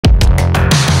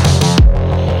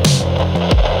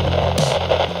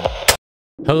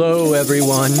Hello,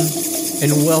 everyone,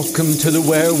 and welcome to the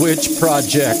Were-Witch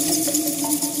Project.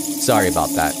 Sorry about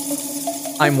that.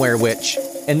 I'm Were-Witch,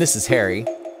 and this is Harry.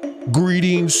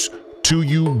 Greetings to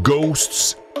you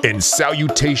ghosts, and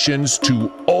salutations to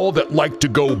all that like to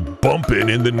go bumping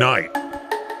in the night.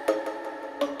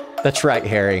 That's right,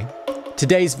 Harry.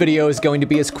 Today's video is going to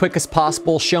be as quick as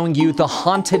possible, showing you the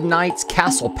Haunted Knights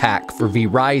Castle Pack for V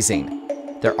Rising.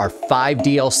 There are 5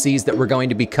 DLCs that we're going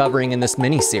to be covering in this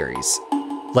mini-series.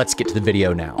 Let's get to the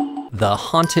video now. The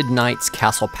Haunted Knights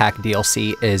Castle Pack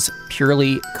DLC is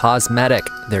purely cosmetic.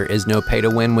 There is no pay to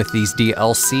win with these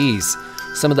DLCs.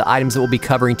 Some of the items that we'll be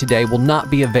covering today will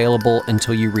not be available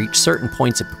until you reach certain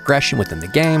points of progression within the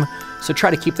game, so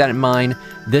try to keep that in mind.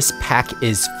 This pack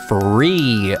is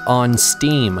free on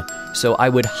Steam, so I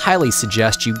would highly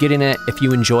suggest you get in it if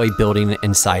you enjoy building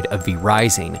inside of V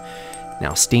Rising.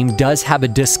 Now, Steam does have a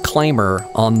disclaimer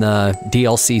on the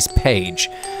DLC's page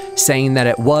saying that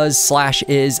it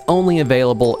was/is only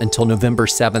available until November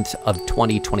 7th of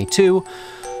 2022,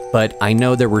 but I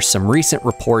know there were some recent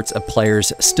reports of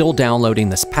players still downloading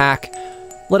this pack.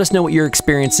 Let us know what your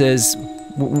experience is.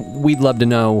 We'd love to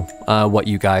know what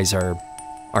you guys are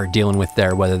dealing with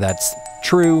there, whether that's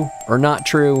true or not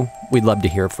true. We'd love to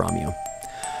hear from you.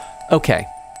 Okay.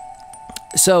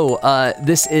 So,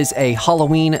 this is a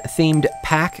Halloween-themed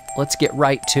pack. Let's get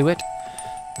right to it.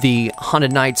 The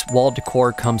Haunted Knights wall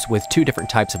decor comes with 2 different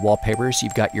types of wallpapers.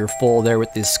 You've got your full there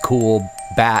with this cool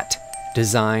bat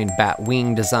design, bat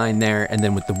wing design there, and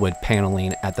then with the wood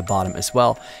paneling at the bottom as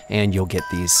well. And you'll get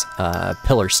these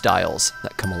pillar styles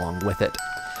that come along with it.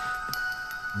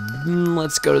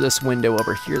 Let's go to this window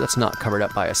over here that's not covered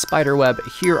up by a spider web.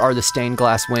 Here are the stained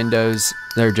glass windows.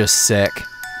 They're just sick.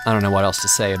 I don't know what else to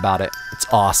say about it. It's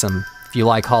awesome. If you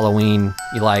like Halloween,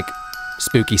 you like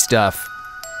spooky stuff,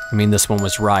 I mean, this one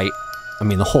was right. I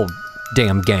mean, the whole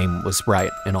damn game was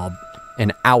right in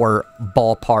our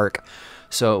ballpark.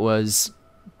 So it was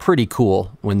pretty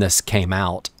cool when this came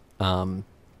out.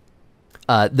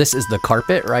 This is the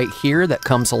carpet right here that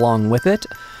comes along with it.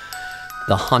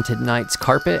 The Haunted Knights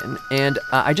carpet. And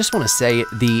I just want to say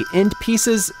the end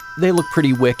pieces, they look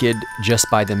pretty wicked just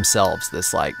by themselves.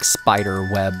 This like spider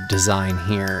web design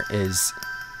here is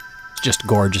just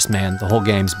gorgeous, man. The whole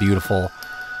game's beautiful,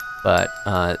 but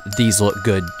these look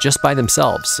good just by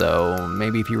themselves. So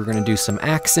maybe if you were going to do some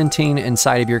accenting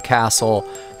inside of your castle,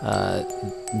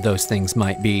 those things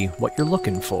might be what you're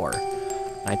looking for.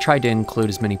 I tried to include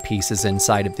as many pieces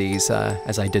inside of these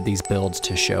as I did these builds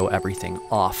to show everything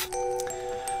off.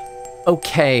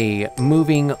 Okay,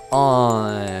 moving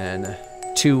on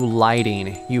to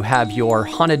lighting. You have your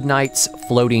Haunted Knights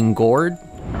floating gourd.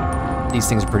 These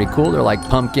things are pretty cool. They're like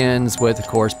pumpkins with, of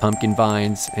course, pumpkin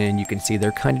vines, and you can see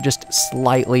they're kind of just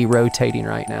slightly rotating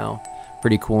right now.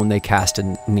 Pretty cool, and they cast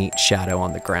a neat shadow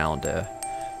on the ground.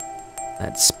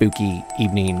 That spooky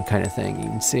evening kind of thing. You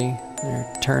can see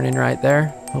they're turning right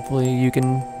there. Hopefully you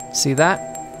can see that.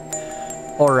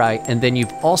 All right, and then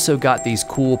you've also got these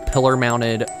cool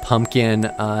pillar-mounted pumpkin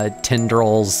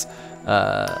tendrils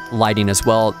lighting as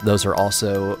well. Those are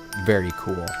also very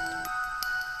cool.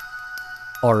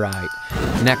 All right,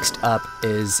 next up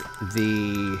is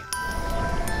the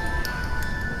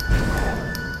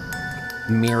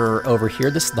mirror over here.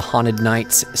 This is the Haunted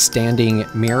Knights standing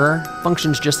mirror.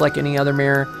 Functions just like any other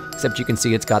mirror, except you can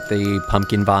see it's got the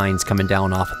pumpkin vines coming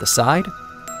down off at the side.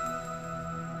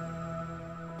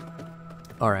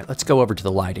 All right, let's go over to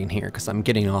the lighting here because I'm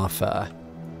getting off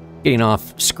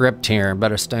script here.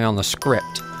 Better stay on the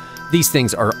script. These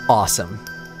things are awesome,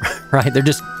 right? They're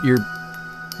just your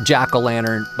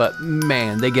jack-o'-lantern, but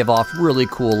man, they give off really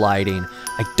cool lighting.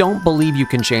 I don't believe you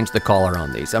can change the color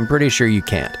on these. I'm pretty sure you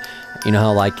can't. You know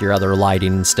how like your other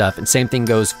lighting and stuff, and same thing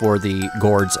goes for the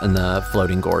gourds and the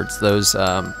floating gourds. Those,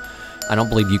 I don't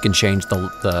believe you can change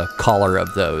the color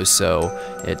of those, so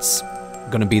it's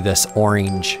gonna be this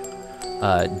orange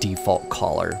default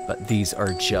color, but these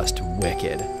are just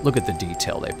wicked. Look at the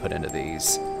detail they put into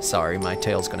these. Sorry, my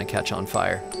tail's gonna catch on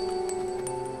fire.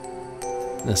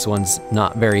 This one's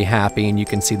not very happy, and you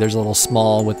can see there's a little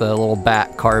small with a little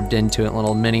bat carved into it,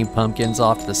 little mini pumpkins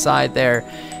off to the side there.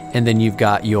 And then you've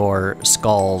got your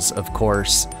skulls, of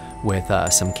course, with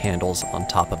some candles on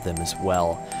top of them as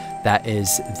well. That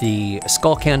is the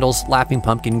skull candles, laughing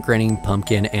pumpkin, grinning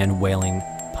pumpkin, and wailing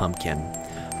pumpkin.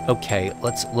 Okay,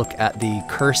 let's look at the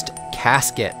cursed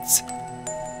caskets.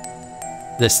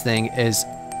 This thing is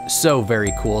so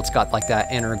very cool. It's got like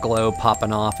that inner glow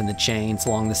popping off and the chains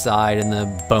along the side and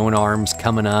the bone arms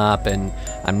coming up, and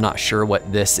I'm not sure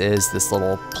what this is, this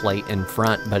little plate in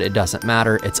front, but it doesn't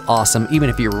matter. It's awesome. Even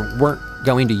if you weren't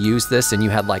going to use this and you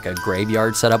had like a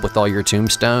graveyard set up with all your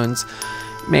tombstones,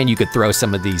 Man, you could throw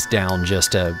some of these down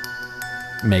just to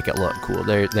make it look cool.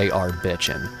 They are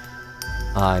bitchin'.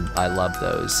 I love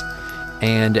those.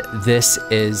 And this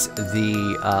is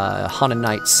the Haunted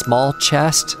Knight small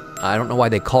chest. I don't know why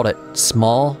they called it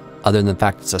small, other than the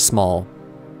fact it's a small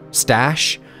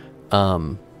stash.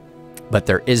 But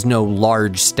there is no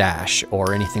large stash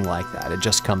or anything like that. It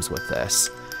just comes with this.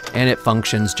 And it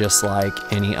functions just like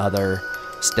any other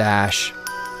stash.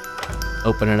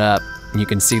 Open it up, and you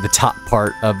can see the top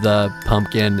part of the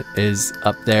pumpkin is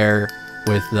up there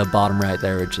with the bottom right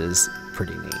there, which is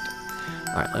pretty neat.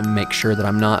 All right, let me make sure that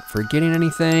I'm not forgetting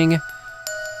anything.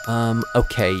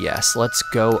 Okay, yes, let's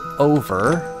go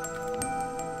over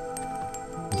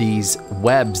these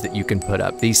webs that you can put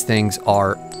up. These things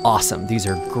are awesome. These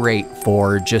are great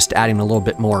for just adding a little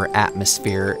bit more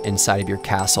atmosphere inside of your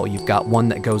castle. You've got one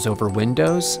that goes over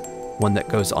windows, one that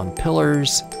goes on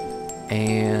pillars,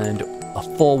 and a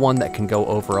full one that can go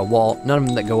over a wall. None of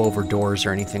them that go over doors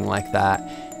or anything like that.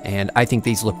 And I think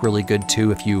these look really good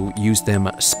too if you use them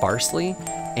sparsely.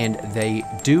 And they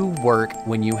do work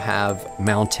when you have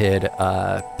mounted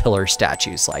pillar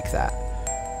statues like that.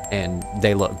 And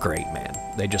they look great, man.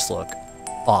 They just look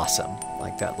awesome.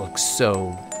 Like, that looks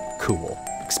so cool.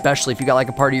 Especially if you got like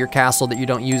a part of your castle that you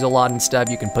don't use a lot and stuff,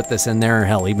 you can put this in there.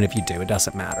 Hell, even if you do, it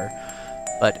doesn't matter.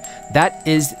 But that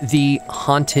is the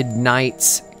Haunted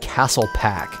Knights Castle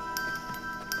Pack.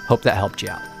 Hope that helped you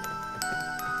out.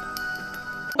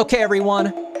 Okay,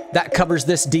 everyone, that covers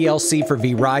this DLC for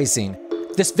V Rising.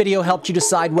 If this video helped you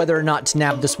decide whether or not to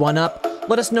nab this one up,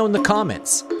 let us know in the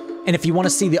comments. And if you want to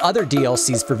see the other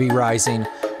DLCs for V Rising,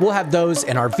 we'll have those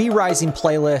in our V Rising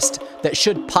playlist that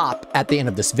should pop at the end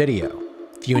of this video.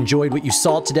 If you enjoyed what you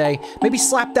saw today, maybe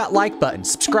slap that like button,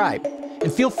 subscribe,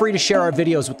 and feel free to share our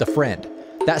videos with a friend.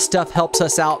 That stuff helps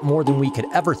us out more than we could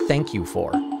ever thank you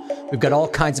for. We've got all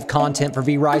kinds of content for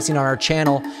V Rising on our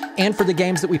channel and for the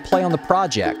games that we play on the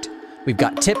project. We've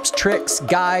got tips, tricks,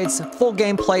 guides, full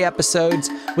gameplay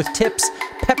episodes with tips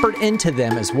peppered into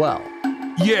them as well.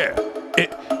 Yeah,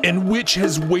 and which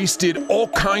has wasted all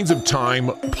kinds of time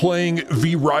playing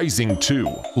V Rising too.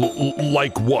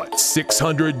 Like what,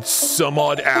 600 some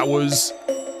odd hours?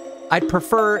 I'd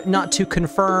prefer not to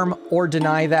confirm or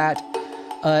deny that.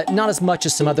 Not as much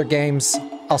as some other games,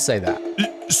 I'll say that.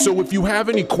 So if you have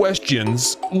any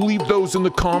questions, leave those in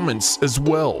the comments as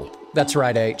well. That's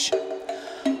right, H.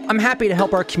 I'm happy to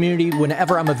help our community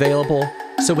whenever I'm available.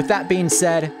 So with that being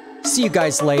said, see you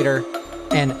guys later,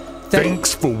 and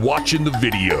thanks for watching the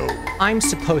video. I'm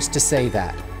supposed to say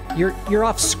that. You're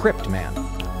off script, man.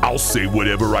 I'll say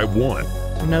whatever I want.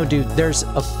 No, dude, there's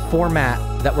a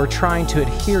format that we're trying to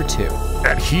adhere to.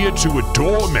 Adhere to a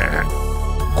doormat?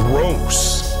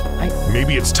 Gross.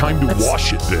 Maybe it's time to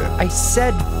wash it then. I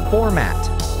said format.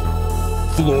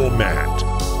 Floor mat.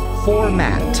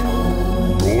 Format.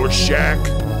 Rorschach?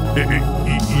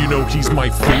 You know, he's my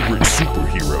favorite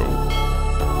superhero.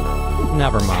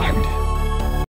 Never mind.